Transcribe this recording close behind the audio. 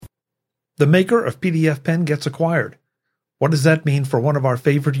The maker of PDFpen gets acquired. What does that mean for one of our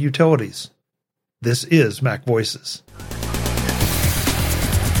favorite utilities? This is MacVoices.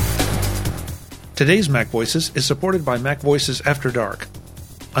 Today's MacVoices is supported by MacVoices After Dark.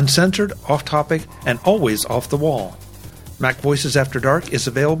 Uncensored, off-topic, and always off the wall. MacVoices After Dark is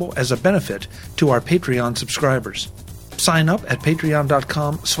available as a benefit to our Patreon subscribers. Sign up at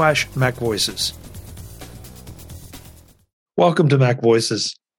patreon.com/MacVoices. Welcome to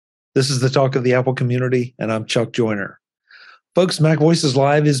MacVoices. This is the talk of the Apple community, and I'm Chuck Joyner. Folks, MacVoices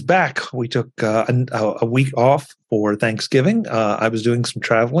Live is back. We took a week off for Thanksgiving. I was doing some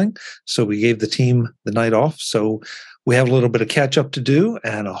traveling, so we gave the team the night off. So we have a little bit of catch-up to do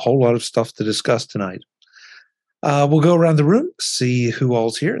and a whole lot of stuff to discuss tonight. We'll go around the room, see who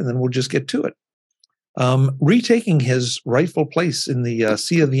all's here, and then we'll just get to it. Retaking his rightful place in the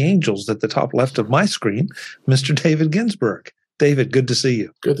Sea of the Angels at the top left of my screen, Mr. David Ginsburg. David, good to see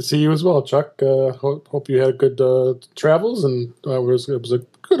you. Good to see you as well, Chuck. Hope you had good travels, and it was a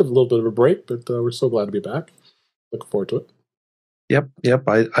little bit of a break, but we're so glad to be back. Looking forward to it. Yep,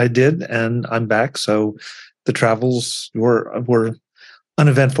 I did, and I'm back. So the travels were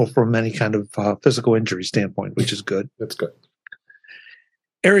uneventful from any kind of physical injury standpoint, which is good. That's good.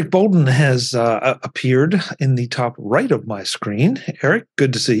 Eric Bolden has appeared in the top right of my screen. Eric,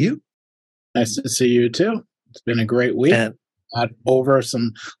 good to see you. Nice to see you too. It's been a great week. Got over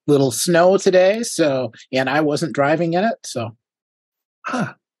some little snow today, and I wasn't driving in it, so.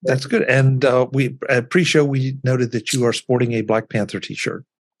 That's good. And we at pre-show we noted that you are sporting a Black Panther T-shirt.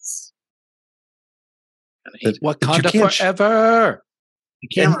 Wakanda forever. The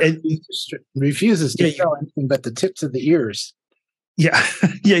camera refuses to show anything but the tips of the ears. Yeah,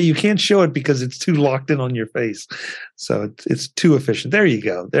 you can't show it because it's too locked in on your face. So it's too efficient. There you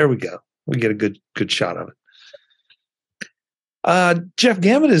go. There we go. We get a good shot of it. Jeff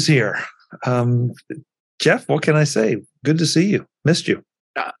Gammett is here. Jeff, what can I say? Good to see you. Missed you.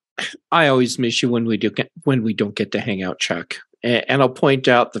 I always miss you when we don't get to hang out, Chuck. And I'll point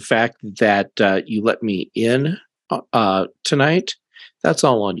out the fact that you let me in tonight. That's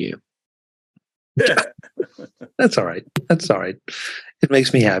all on you. That's all right. It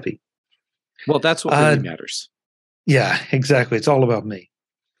makes me happy. Well, that's what really matters. Yeah, exactly. It's all about me.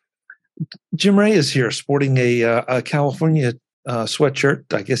 Jim Ray is here sporting a California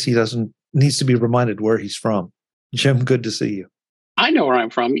sweatshirt. I guess he needs to be reminded where he's from. Jim, good to see you. I know where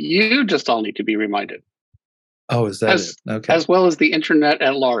I'm from. You just all need to be reminded. Oh, is that it? Okay. As well as the internet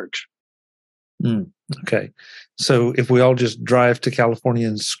at large. Okay. So if we all just drive to California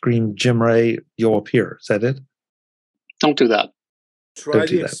and scream Jim Ray, you'll appear. Is that it? Don't do that. Try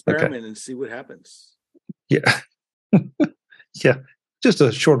the experiment and see what happens. Yeah. Yeah. Just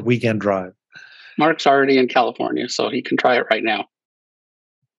a short weekend drive. Mark's already in California, so he can try it right now.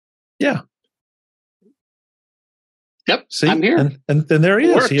 Yeah. Yep. See? I'm here. And there he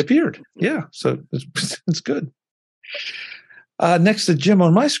is. He appeared. Yeah. So it's good. Next to Jim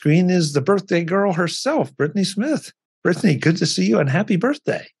on my screen is the birthday girl herself, Brittany Smith. Brittany, good to see you and happy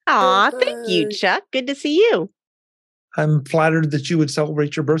birthday. Aw, thank you, Chuck. Good to see you. I'm flattered that you would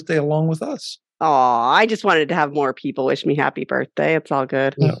celebrate your birthday along with us. Aw, I just wanted to have more people wish me happy birthday. It's all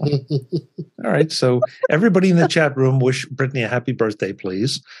good. No. All right. So everybody in the chat room wish Brittany a happy birthday,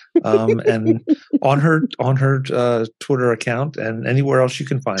 please. And on her Twitter account and anywhere else you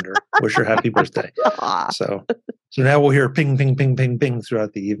can find her, wish her happy birthday. So now we'll hear ping, ping, ping, ping, ping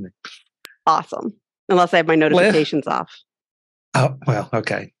throughout the evening. Awesome. Unless I have my notifications off. Oh, well,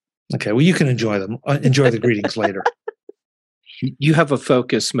 okay. Okay. Well, you can enjoy them. Enjoy the greetings later. You have a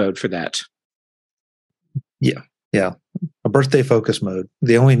focus mode for that. Yeah. A birthday focus mode.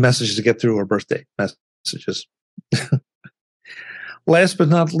 The only messages to get through are birthday messages. Last but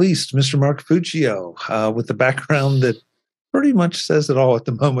not least, Mr. Mark Fuccio, with the background that pretty much says it all at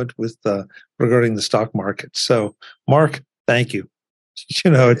the moment with regarding the stock market. So, Mark, thank you.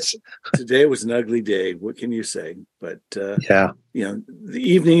 Today was an ugly day. What can you say? But yeah, the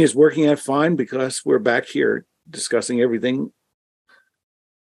evening is working out fine because we're back here discussing everything.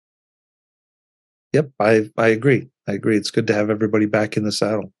 Yep, I agree. It's good to have everybody back in the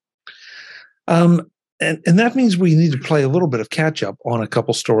saddle. And that means we need to play a little bit of catch up on a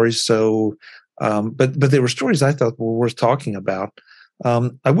couple stories. So, but there were stories I thought were worth talking about.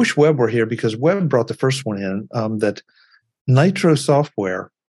 I wish Webb were here because Webb brought the first one in. That Nitro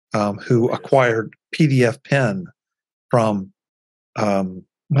Software, who acquired PDFpen from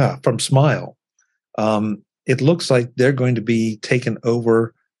Smile, it looks like they're going to be taken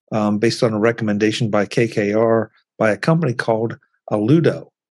over. Based on a recommendation by KKR by a company called Aludo.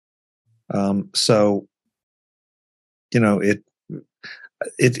 So,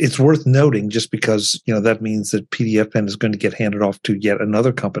 it's worth noting just because that means that PDFpen is going to get handed off to yet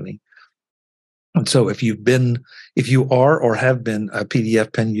another company. And so if you are or have been a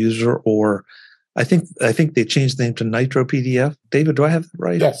PDFpen user, or I think they changed the name to Nitro PDF. David, do I have that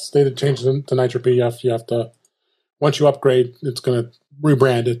right? Yes, they did change it to Nitro PDF. You have to, once you upgrade, it's going to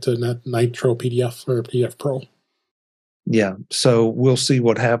rebrand it to Nitro PDF or PDF Pro. Yeah, so we'll see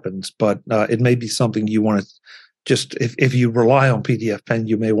what happens, but it may be something you want to just, if you rely on PDFpen,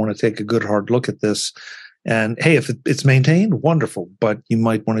 you may want to take a good hard look at this. And hey, if it's maintained, wonderful, but you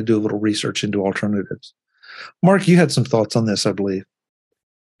might want to do a little research into alternatives. Mark, you had some thoughts on this, I believe.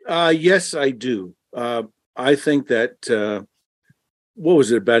 Yes, I do. I think that, what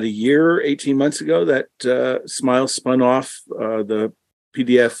was it, about a year, 18 months ago, that Smile spun off the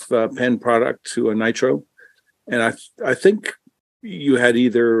PDFpen product to a Nitro. And I think you had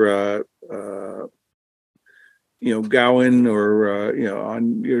either Gowan or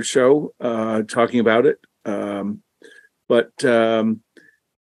on your show talking about it. But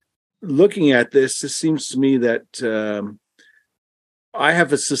looking at this, it seems to me that I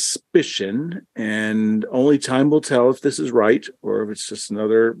have a suspicion, and only time will tell if this is right or if it's just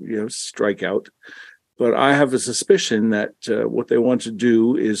another strikeout. But I have a suspicion that what they want to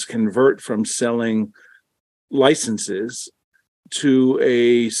do is convert from selling licenses to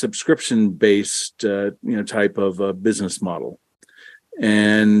a subscription-based type of business model.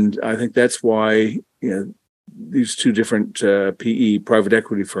 And I think that's why these two different PE private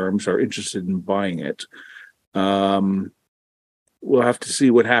equity firms are interested in buying it. We'll have to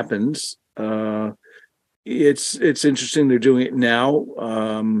see what happens. It's interesting they're doing it now.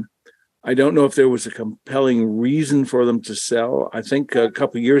 I don't know if there was a compelling reason for them to sell. I think a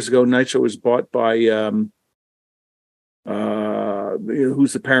couple of years ago, Nitro was bought by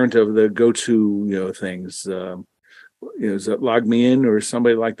who's the parent of the go-to things. Is that Log Me In or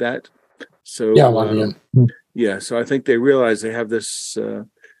somebody like that? So yeah, Log Me In. Yeah, so I think they realize they have this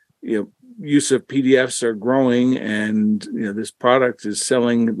use of PDFs are growing, and this product is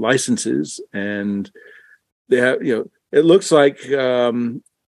selling licenses, and they have it looks like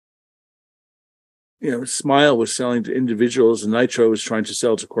Smile was selling to individuals and Nitro was trying to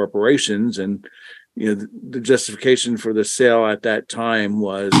sell to corporations, and the justification for the sale at that time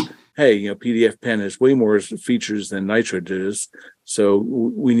was, hey, PDFpen has way more features than Nitro does, so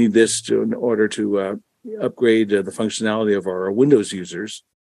we need this in order to upgrade the functionality of our Windows users.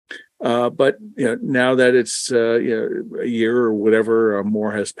 But now that it's a year or whatever or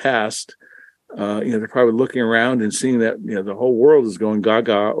more has passed, they're probably looking around and seeing that the whole world is going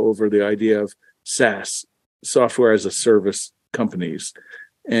gaga over the idea of SaaS, software as a service companies,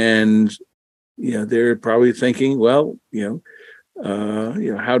 and they're probably thinking, well,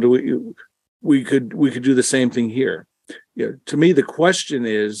 how do we could do the same thing here. To me, the question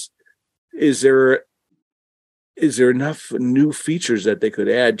is there enough new features that they could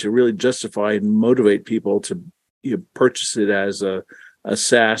add to really justify and motivate people to purchase it as a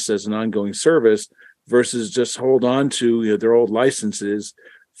SaaS, as an ongoing service, versus just hold on to their old licenses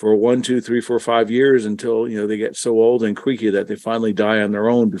for 1, 2, 3, 4, 5 years until they get so old and creaky that they finally die on their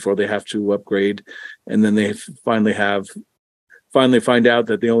own before they have to upgrade, and then they finally find out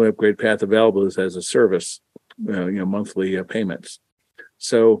that the only upgrade path available is as a service, monthly payments.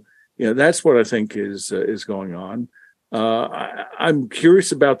 So that's what I think is going on. I'm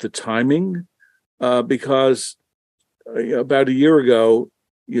curious about the timing because about a year ago,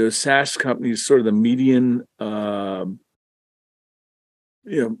 SaaS companies, sort of the median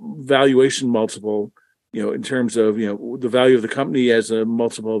valuation multiple, in terms of the value of the company as a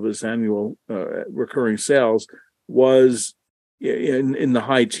multiple of its annual recurring sales, was in the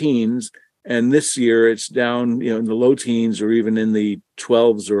high teens, and this year it's down in the low teens or even in the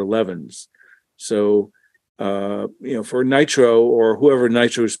 12s or 11s. So for Nitro or whoever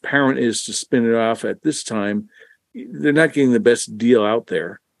Nitro's parent is to spin it off at this time, they're not getting the best deal out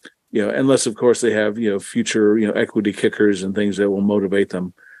there, unless of course they have future equity kickers and things that will motivate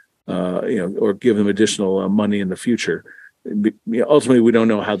them, or give them additional money in the future. Ultimately, we don't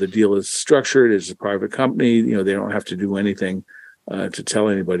know how the deal is structured. It's a private company. They don't have to do anything to tell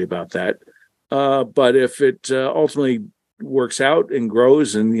anybody about that. But if it ultimately works out and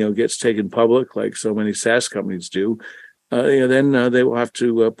grows and gets taken public, like so many SaaS companies do, then they will have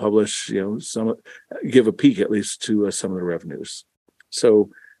to publish, give a peek at least to some of the revenues. So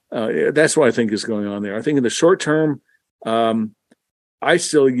that's what I think is going on there. I think in the short term, I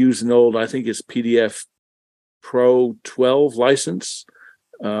still use an old, I think it's PDF Pro 12 license.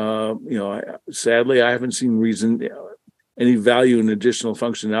 Sadly, I haven't seen reason. any value in additional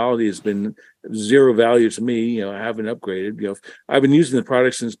functionality has been zero value to me. I haven't upgraded. I've been using the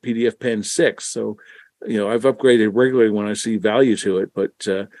product since PDFpen 6, so I've upgraded regularly when I see value to it. But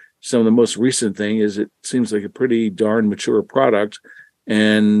some of the most recent thing is it seems like a pretty darn mature product,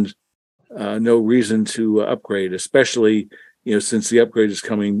 and no reason to upgrade, especially since the upgrade is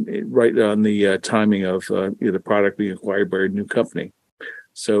coming right on the timing of the product being acquired by a new company.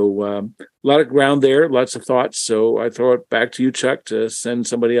 So a lot of ground there, lots of thoughts. So I throw it back to you, Chuck, to send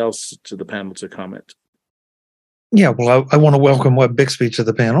somebody else to the panel to comment. Yeah, well, I want to welcome Webb Bixby to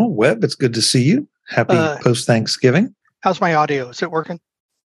the panel. Webb, it's good to see you. Happy post-Thanksgiving. How's my audio? Is it working?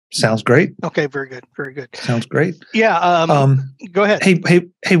 Sounds great. Okay, very good, very good. Sounds great. Yeah. Go ahead.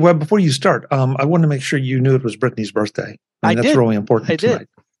 Hey, Webb. Before you start, I want to make sure you knew it was Brittany's birthday. I mean, that's really important tonight.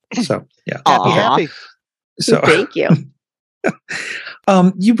 So, yeah. Happy. So, thank you.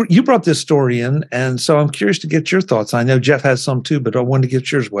 You brought this story in, and so I'm curious to get your thoughts. I know Jeff has some too, but I wanted to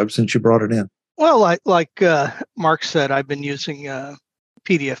get yours, Webb, since you brought it in. Well, like Mark said, I've been using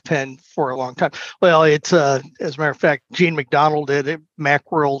PDFpen for a long time. Well, it's as a matter of fact, Gene McDonald did it.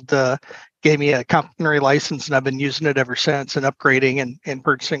 Macworld gave me a complimentary license, and I've been using it ever since, and upgrading and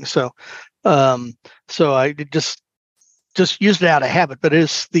purchasing. So I just used it out of habit, but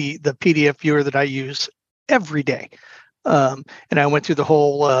it's the PDF viewer that I use every day. And I went through the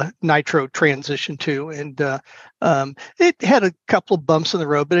whole Nitro transition too, and it had a couple of bumps in the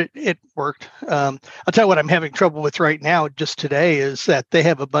road, but it worked. I'll tell you what I'm having trouble with right now, just today, is that they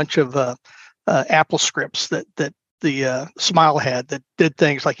have a bunch of Apple scripts that the Smile had that did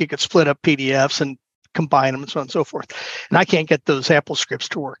things like you could split up PDFs and combine them and so on and so forth. And I can't get those Apple scripts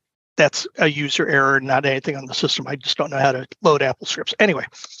to work. That's a user error, not anything on the system. I just don't know how to load Apple scripts. Anyway.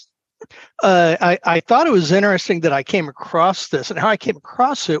 I thought it was interesting that I came across this, and how I came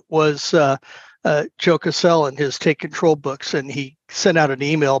across it was Joe Cassell in his Take Control books, and he sent out an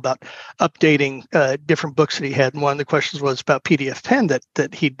email about updating different books that he had. And one of the questions was about PDFpen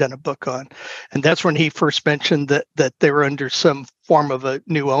that he'd done a book on, and that's when he first mentioned that they were under some form of a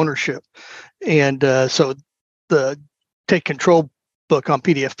new ownership, and so the Take Control book on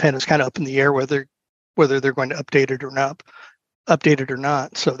PDFpen is kind of up in the air whether they're going to update it or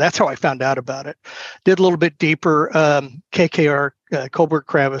not. So that's how I found out about it. Did a little bit deeper. KKR, Colbert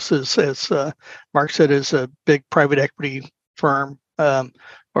Kravis, as Mark said, is a big private equity firm.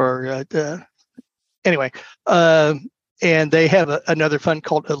 Anyway, and they have another fund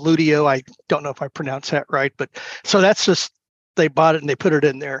called Eludio. I don't know if I pronounced that right, but so that's just, they bought it and they put it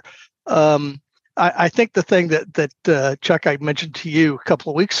in there. I think the thing that Chuck, I mentioned to you a couple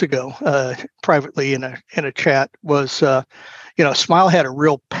of weeks ago, privately in a chat, was Smile had a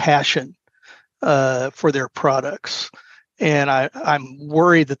real passion for their products, and I'm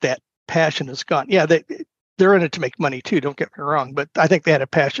worried that passion is gone. Yeah, they're in it to make money too. Don't get me wrong, but I think they had a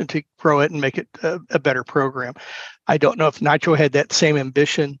passion to grow it and make it a better program. I don't know if Nitro had that same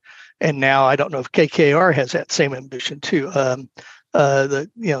ambition, and now I don't know if KKR has that same ambition too.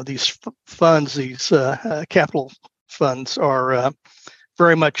 These funds, these capital funds, are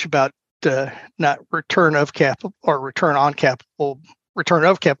very much about not return of capital or return on capital,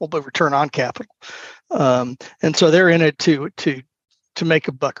 but return on capital. And so they're in it to make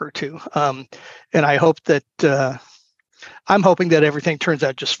a buck or two. And I hope that I'm hoping that everything turns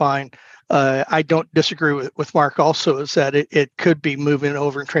out just fine. I don't disagree with Mark also, is that it could be moving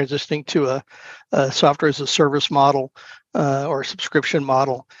over and transitioning to a software as a service model or a subscription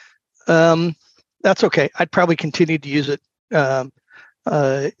model. That's okay. I'd probably continue to use it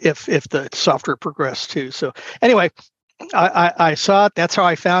if the software progressed too. So anyway, I saw it. That's how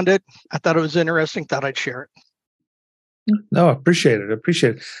I found it. I thought it was interesting. Thought I'd share it. No, I appreciate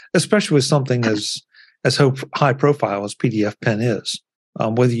it. Especially with something as high profile as PDFpen is.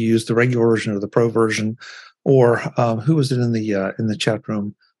 Whether you use the regular version or the pro version, or who was it in the chat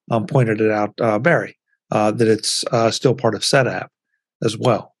room pointed it out, Barry, that it's still part of SetApp as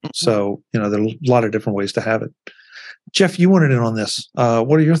well. Mm-hmm. So there are a lot of different ways to have it. Jeff, you wanted in on this.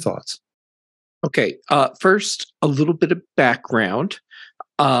 What are your thoughts? Okay. First, a little bit of background.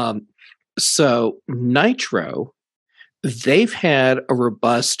 So Nitro, they've had a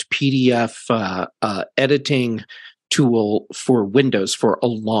robust PDF editing tool for Windows for a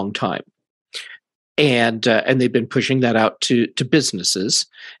long time, and they've been pushing that out to businesses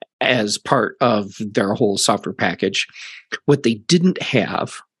as part of their whole software package. What they didn't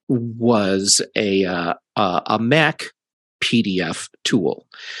have was a Mac PDF tool.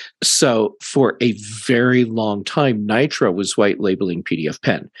 So for a very long time, Nitro was white labeling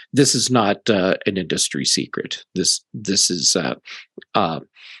PDFpen. This is not an industry secret. This is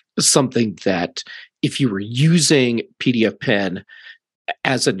something that if you were using PDFpen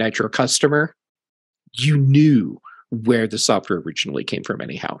as a Nitro customer, you knew where the software originally came from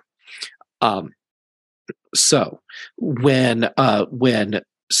anyhow. So when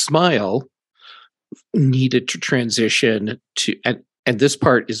Smile needed to transition to, and this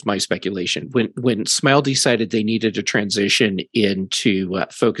part is my speculation, when Smile decided they needed to transition into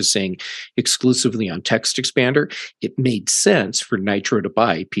focusing exclusively on text expander, it made sense for Nitro to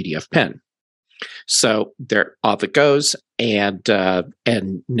buy PDFpen. So there off it goes, and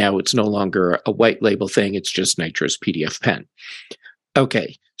now it's no longer a white label thing. It's just Nitro's PDFpen.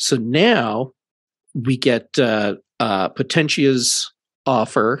 Okay, so now we get Potentia's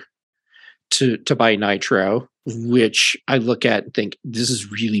offer to buy Nitro, which I look at and think this is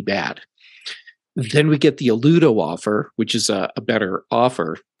really bad. Then we get the Alludo offer, which is a better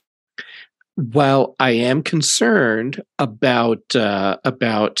offer. While I am concerned about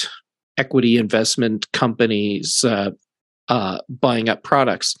equity investment companies buying up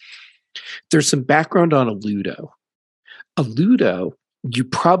products, there's some background on Alludo. Alludo, you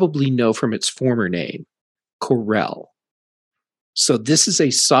probably know from its former name, Corel. So this is a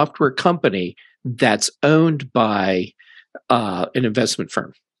software company that's owned by an investment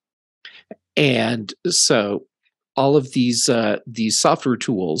firm. And so all of these software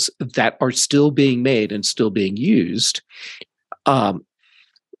tools that are still being made and still being used,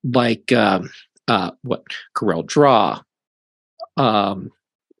 like Corel Draw,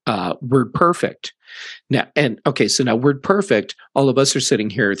 WordPerfect. Now, so now WordPerfect, all of us are sitting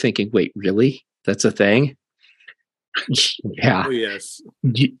here thinking, wait, really? That's a thing? Yeah. Oh, yes.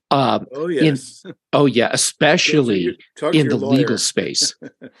 Especially in the legal space.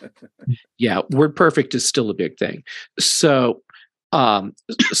 Yeah, WordPerfect is still a big thing. So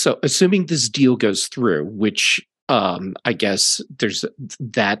assuming this deal goes through, which I guess there's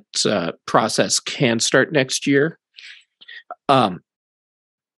that process can start next year.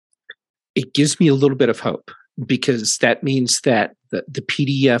 It gives me a little bit of hope, because that means that the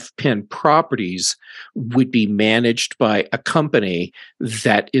PDFpen properties would be managed by a company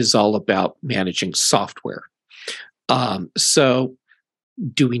that is all about managing software. So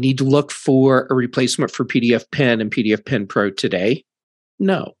do we need to look for a replacement for PDFpen and PDFpen Pro today?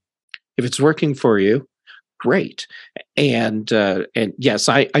 No. If it's working for you, great. And yes,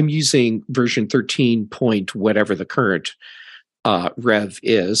 I'm using version 13 point whatever the current rev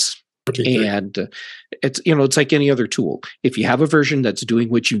is. And it's like any other tool. If you have a version that's doing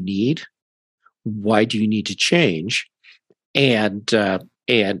what you need, why do you need to change? And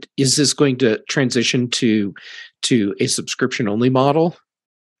is this going to transition to a subscription only model?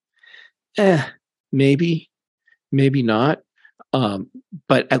 Maybe not.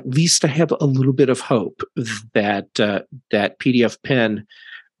 But at least I have a little bit of hope that PDFpen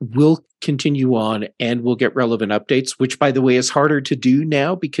will continue on and will get relevant updates, which, by the way, is harder to do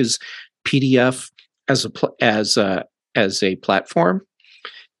now because PDF as a platform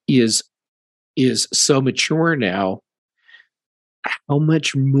is so mature now. How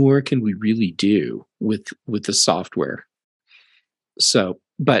much more can we really do with the software? So,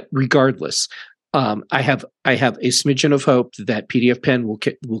 but regardless, I have a smidgen of hope that PDFpen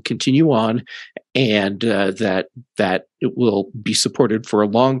will continue on, and that it will be supported for a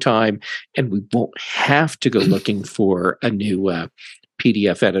long time, and we won't have to go looking for a new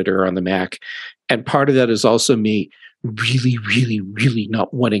PDF editor on the Mac. And part of that is also me really, really, really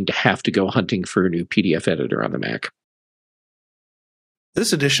not wanting to have to go hunting for a new PDF editor on the Mac.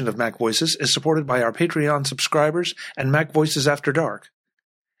 This edition of MacVoices is supported by our Patreon subscribers and MacVoices After Dark.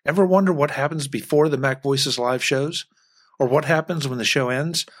 Ever wonder what happens before the MacVoices live shows? Or what happens when the show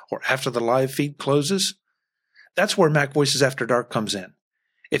ends or after the live feed closes? That's where MacVoices After Dark comes in.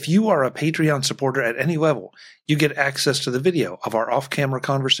 If you are a Patreon supporter at any level, you get access to the video of our off-camera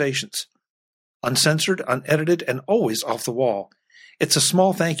conversations. Uncensored, unedited, and always off the wall. It's a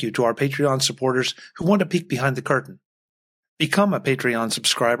small thank you to our Patreon supporters who want to peek behind the curtain. Become a Patreon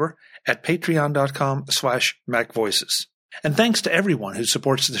subscriber at patreon.com/MacVoices. And thanks to everyone who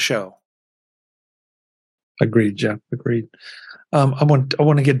supports the show. Agreed, Jeff. Agreed. I want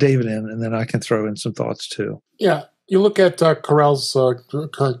to get David in, and then I can throw in some thoughts too. Yeah, you look at Corel's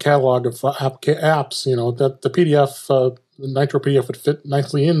current catalog of apps. You know that the PDF, Nitro PDF, would fit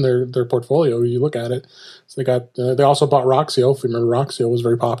nicely in their portfolio. You look at it. So they also bought Roxio. If you remember, Roxio was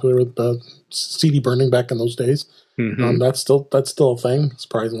very popular with CD burning back in those days. Mm-hmm. That's still a thing,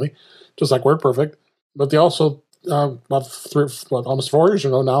 surprisingly, just like WordPerfect. But they also almost 4 years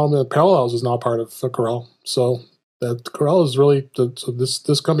ago now, the Parallels is now part of Corel. So that Corel is really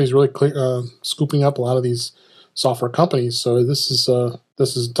this company is really scooping up a lot of these software companies. So this is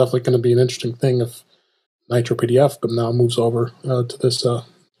definitely going to be an interesting thing if Nitro PDF, but now moves over to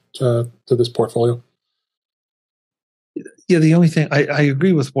this portfolio. Yeah, the only thing I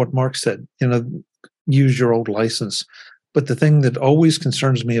agree with what Mark said. Use your old license, but the thing that always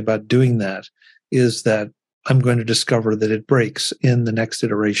concerns me about doing that is that I'm going to discover that it breaks in the next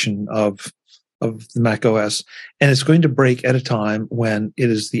iteration of the Mac OS, and it's going to break at a time when it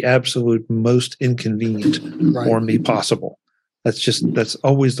is the absolute most inconvenient for me possible. That's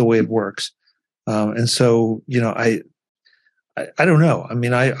always the way it works. And so, I don't know. I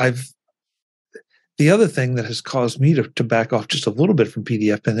mean, the other thing that has caused me to back off just a little bit from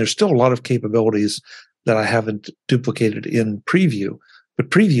PDFpen, there's still a lot of capabilities that I haven't duplicated in Preview, but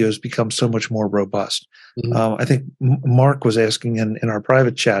Preview has become so much more robust. I think Mark was asking in our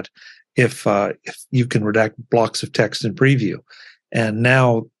private chat if you can redact blocks of text in Preview, and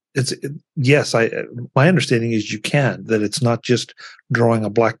now yes. My understanding is you can. That it's not just drawing a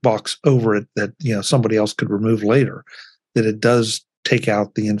black box over it that somebody else could remove later. That it does take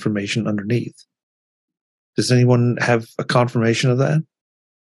out the information underneath. Does anyone have a confirmation of that?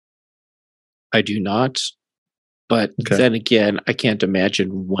 I do not. But then again, I can't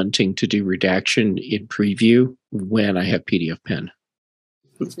imagine wanting to do redaction in Preview when I have PDFpen.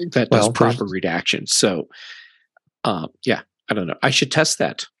 That does proper redaction. So, I don't know. I should test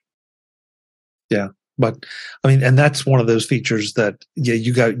that. Yeah. But I mean, and that's one of those features that,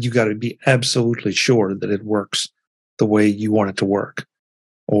 you got to be absolutely sure that it works the way you want it to work.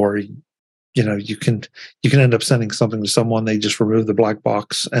 Or, you can end up sending something to someone, they just remove the black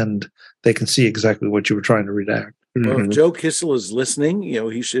box and they can see exactly what you were trying to redact. Well, if Joe Kissel is listening,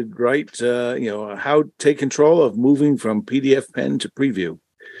 he should write, how take control of moving from PDFpen to Preview.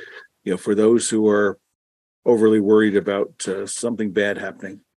 For those who are overly worried about something bad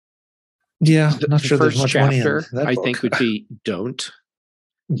happening. Yeah, I'm not sure there's much money in that I book. think would be don't.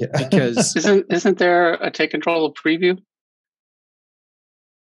 Yeah, because isn't there a take control of Preview?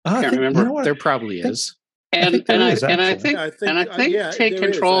 I can't remember. There probably is. I think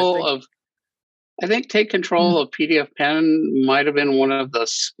take control of PDFpen might have been one of the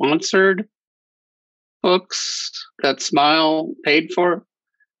sponsored books that Smile paid for.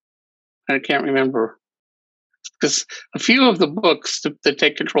 I can't remember because a few of the books, the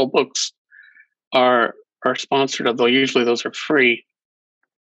take control books, are sponsored. Although usually those are free.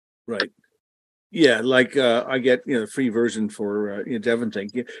 Right. Yeah, like I get free version for Devon thing.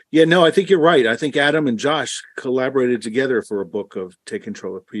 Yeah, no, I think you're right. I think Adam and Josh collaborated together for a book of Take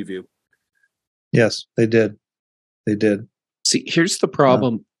Control of Preview. Yes, they did. They did. See, here's the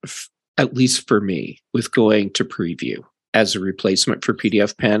problem, at least for me, with going to Preview as a replacement for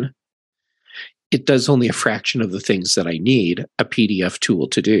PDFpen. It does only a fraction of the things that I need a PDF tool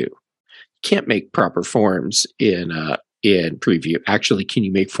to do. You can't make proper forms in Preview. Actually, can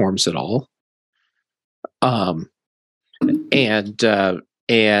you make forms at all? And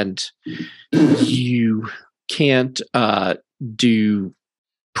you can't do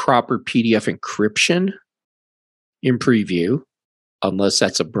proper PDF encryption in Preview unless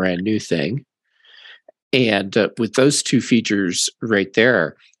that's a brand new thing. And with those two features right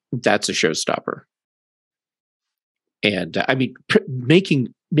there, that's a showstopper. And I mean,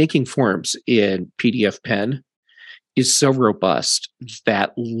 making forms in PDFpen is so robust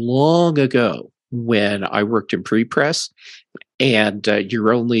that long ago, when I worked in prepress, and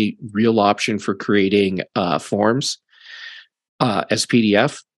your only real option for creating forms as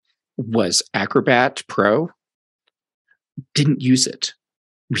PDF was Acrobat Pro, didn't use it.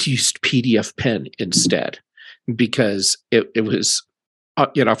 We used PDFpen instead because it was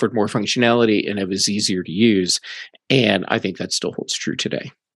it offered more functionality and it was easier to use, and I think that still holds true today.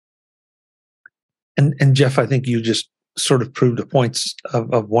 And Jeff, I think you just sort of proved a point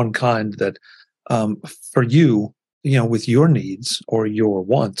of one kind that. For you, with your needs or your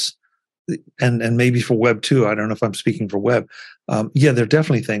wants, and maybe for web too, I don't know if I'm speaking for web. There are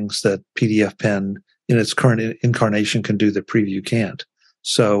definitely things that PDFpen in its current incarnation can do that Preview can't.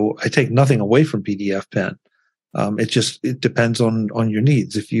 So I take nothing away from PDFpen. It depends on your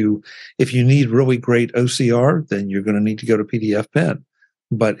needs. If you need really great OCR, then you're going to need to go to PDFpen.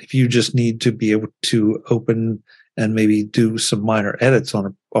 But if you just need to be able to open and maybe do some minor edits on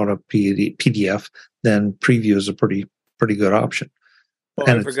a PDF, then Preview is a pretty good option. Well,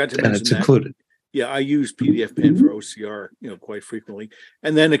 and I forgot to mention it's that. Included. Yeah, I use PDFpen for OCR, quite frequently,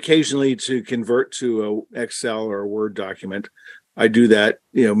 and then occasionally to convert to a Excel or a Word document. I do that,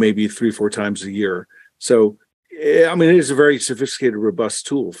 maybe 3-4 times a year. So, I mean, it is a very sophisticated, robust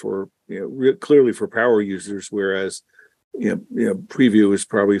tool for clearly for power users, whereas Preview is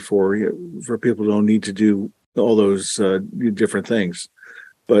probably for people who don't need to do all those different things.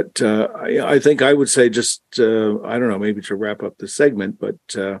 But I think I would say just, I don't know, maybe to wrap up the segment, but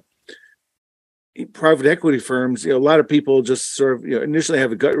private equity firms, a lot of people just sort of initially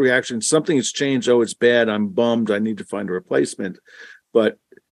have a gut reaction. Something has changed. Oh, it's bad. I'm bummed. I need to find a replacement. But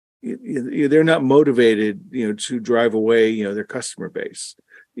they're not motivated, to drive away, their customer base.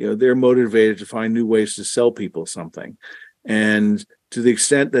 They're motivated to find new ways to sell people something. And to the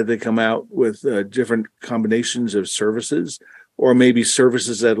extent that they come out with different combinations of services, or maybe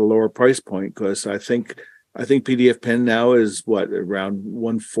services at a lower price point, because I think PDFpen now is around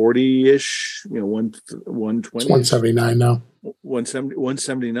 140-ish, 120. 179 now.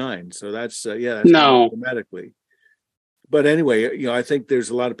 179. So that's that's no dramatically. But anyway, I think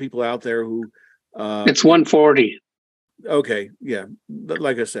there's a lot of people out there who it's 140. Okay, yeah. But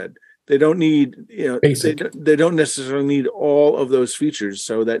like I said, they don't need, they don't necessarily need all of those features.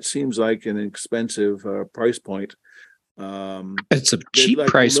 So that seems like an expensive price point. It's a cheap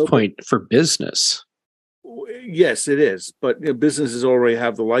price point for business. Yes, it is. But businesses already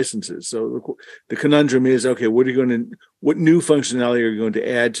have the licenses. So the conundrum is, okay, what new functionality are you going to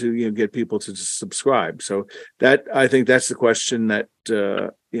add to get people to subscribe? So that, I think that's the question that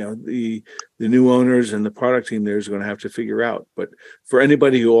the new owners and the product team there is going to have to figure out. But for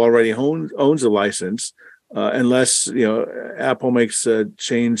anybody who already owns a license, unless Apple makes a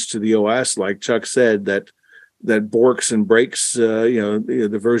change to the OS, like Chuck said, that borks and breaks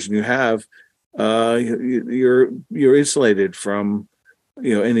the version you have, you're insulated from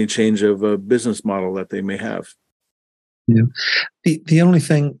any change of a business model that they may have. Yeah. The only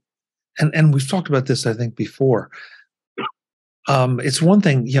thing, and we've talked about this I think before. It's one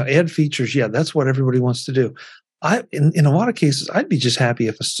thing, add features. Yeah, that's what everybody wants to do. In a lot of cases, I'd be just happy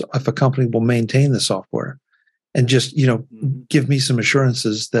if a company will maintain the software and just give me some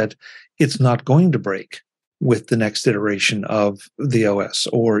assurances that it's not going to break with the next iteration of the OS,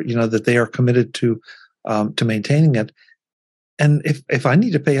 or that they are committed to maintaining it. And if I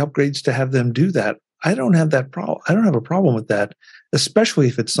need to pay upgrades to have them do that, I don't have that problem. I don't have a problem with that, especially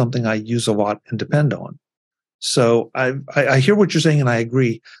if it's something I use a lot and depend on. So I hear what you're saying, and I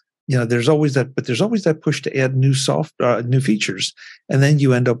agree. There's always that, but there's always that push to add new features, and then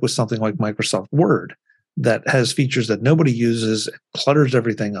you end up with something like Microsoft Word that has features that nobody uses, clutters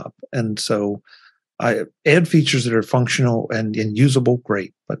everything up, and so. I add features that are functional and usable,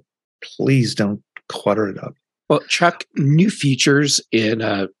 great, but please don't clutter it up. Well, Chuck, new features in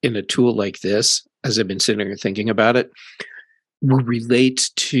a tool like this, as I've been sitting here thinking about it, will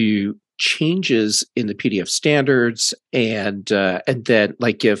relate to changes in the PDF standards, and then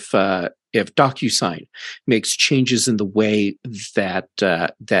like if DocuSign makes changes in the way that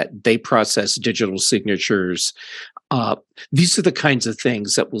they process digital signatures. These are the kinds of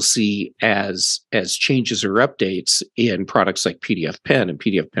things that we'll see as changes or updates in products like PDFpen and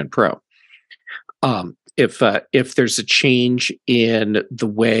PDFpen Pro. If there's a change in the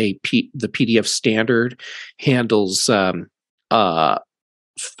way the PDF standard handles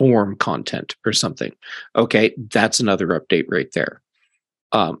form content or something, okay, that's another update right there.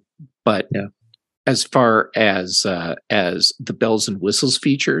 But yeah. As far as the bells and whistles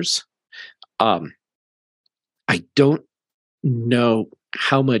features, I don't know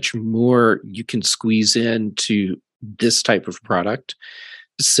how much more you can squeeze into this type of product,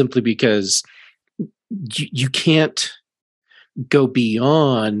 simply because you can't go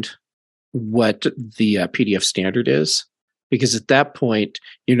beyond what the PDF standard is, because at that point,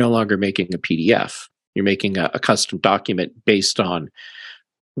 you're no longer making a PDF. You're making a custom document based on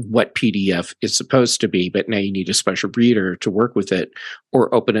what PDF is supposed to be, but now you need a special reader to work with it,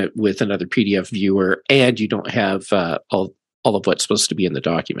 or open it with another PDF viewer, and you don't have all of what's supposed to be in the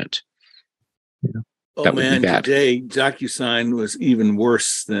document. Yeah. Oh man, today DocuSign was even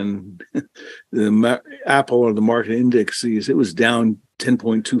worse than the Apple or the market indexes. It was down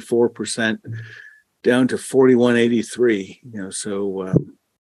 10.24%, down to 4183. So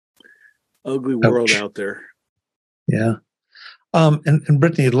ugly world out there. Yeah. And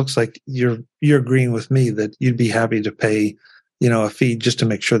Brittany, it looks like you're agreeing with me that you'd be happy to pay, a fee just to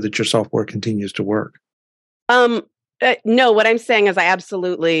make sure that your software continues to work. No, what I'm saying is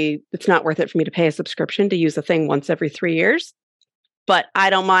it's not worth it for me to pay a subscription to use a thing once every 3 years. But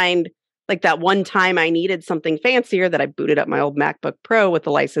I don't mind, like that one time I needed something fancier that I booted up my old MacBook Pro with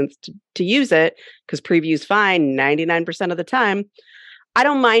the license to use it, because preview's fine 99% of the time. I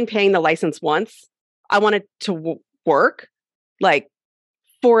don't mind paying the license once. I want it to work like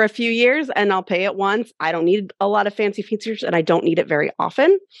for a few years, and I'll pay it once. I don't need a lot of fancy features, and I don't need it very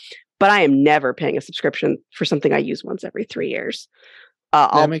often. But I am never paying a subscription for something I use once every 3 years.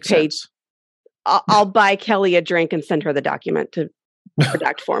 That makes sense. I'll buy Kelly a drink and send her the document to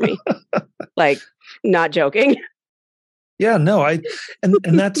redact for me. Like, not joking. Yeah, no, and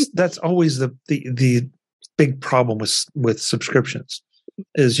that's always the big problem with subscriptions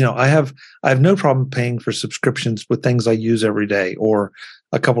is, I have no problem paying for subscriptions with things I use every day or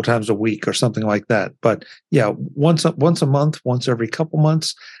a couple times a week or something like that. But yeah, once a month, once every couple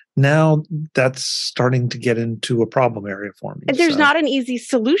months, now that's starting to get into a problem area for me. And there's not an easy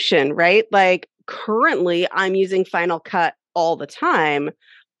solution, right? Like currently I'm using Final Cut all the time,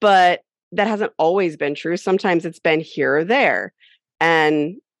 but that hasn't always been true. Sometimes it's been here or there.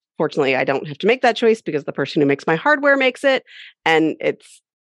 And fortunately, I don't have to make that choice because the person who makes my hardware makes it. And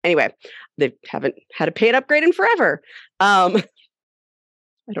anyway, they haven't had a paid upgrade in forever. I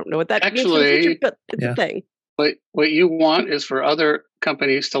don't know what that means for the future, but it's a thing. What you want is for other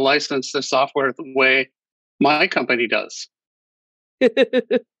companies to license the software the way my company does.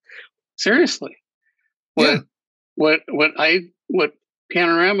 Seriously. What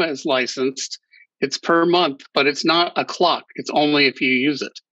Panorama is licensed, it's per month, but it's not a clock. It's only if you use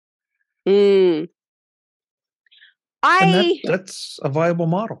it. That's a viable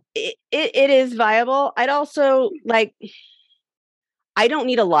model. It is viable. I'd also I don't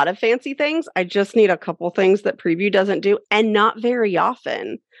need a lot of fancy things. I just need a couple things that Preview doesn't do, and not very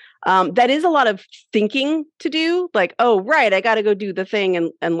often. That is a lot of thinking to do. Like, oh, right, I got to go do the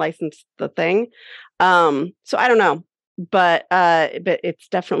thing and license the thing. So I don't know, but it's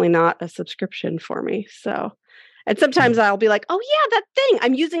definitely not a subscription for me. So, and sometimes I'll be like, oh yeah, that thing,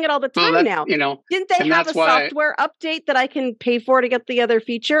 I'm using it all the time now. Didn't they have a software update that I can pay for to get the other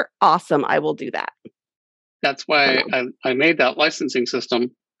feature? Awesome, I will do that. That's why I made that licensing system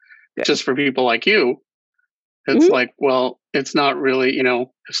just for people like you. It's like, well, it's not really, if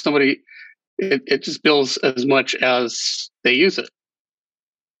somebody, it just bills as much as they use it.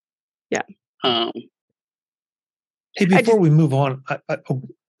 Yeah. Hey, before we move on,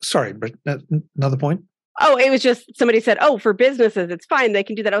 sorry, but another point. Oh, it was just somebody said, oh, for businesses, it's fine. They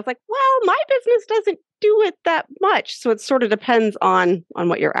can do that. I was like, well, my business doesn't do it that much. So it sort of depends on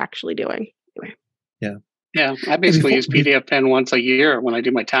what you're actually doing. Anyway. Yeah. Yeah, I basically use PDFpen once a year when I do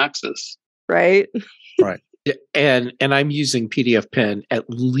my taxes. Right. Right. And I'm using PDFpen at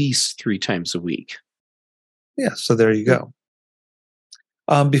least 3 times a week. Yeah, so there you go.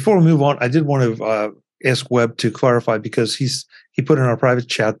 Before we move on, I did want to ask Webb to clarify, because he put in our private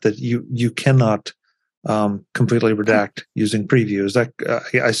chat that you cannot completely redact using Preview. Is that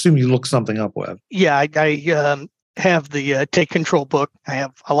I assume you looked something up, Webb? Yeah, I have the Take Control book. I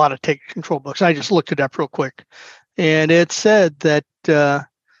have a lot of Take Control books. I just looked it up real quick, and it said that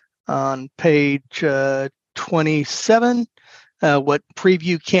on page 27, what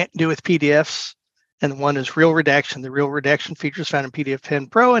Preview can't do with PDFs, and one is real redaction. The real redaction features found in PDFpen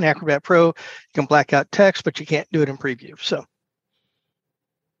Pro and Acrobat Pro. You can black out text, but you can't do it in Preview. So,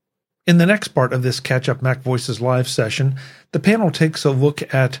 in the next part of this Catch-Up MacVoices live session, the panel takes a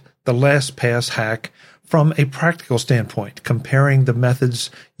look at the LastPass hack from a practical standpoint, comparing the methods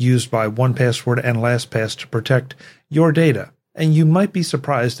used by 1Password and LastPass to protect your data, and you might be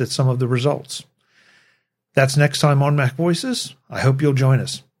surprised at some of the results. That's next time on MacVoices. I hope you'll join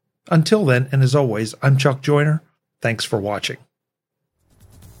us. Until then, and as always, I'm Chuck Joyner. Thanks for watching.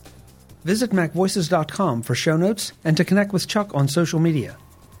 Visit MacVoices.com for show notes and to connect with Chuck on social media.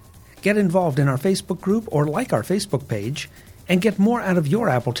 Get involved in our Facebook group or like our Facebook page, and get more out of your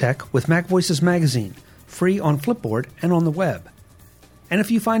Apple tech with MacVoices Magazine, free on Flipboard and on the web. And if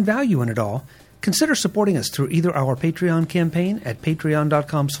you find value in it all, consider supporting us through either our Patreon campaign at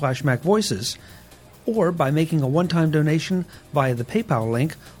patreon.com/MacVoices, or by making a one-time donation via the PayPal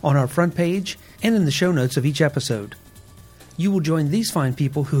link on our front page and in the show notes of each episode. You will join these fine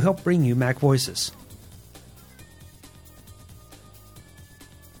people who help bring you MacVoices.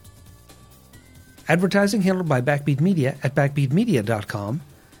 Advertising handled by Backbeat Media at backbeatmedia.com.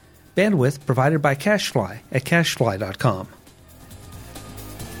 Bandwidth provided by CacheFly at cachefly.com.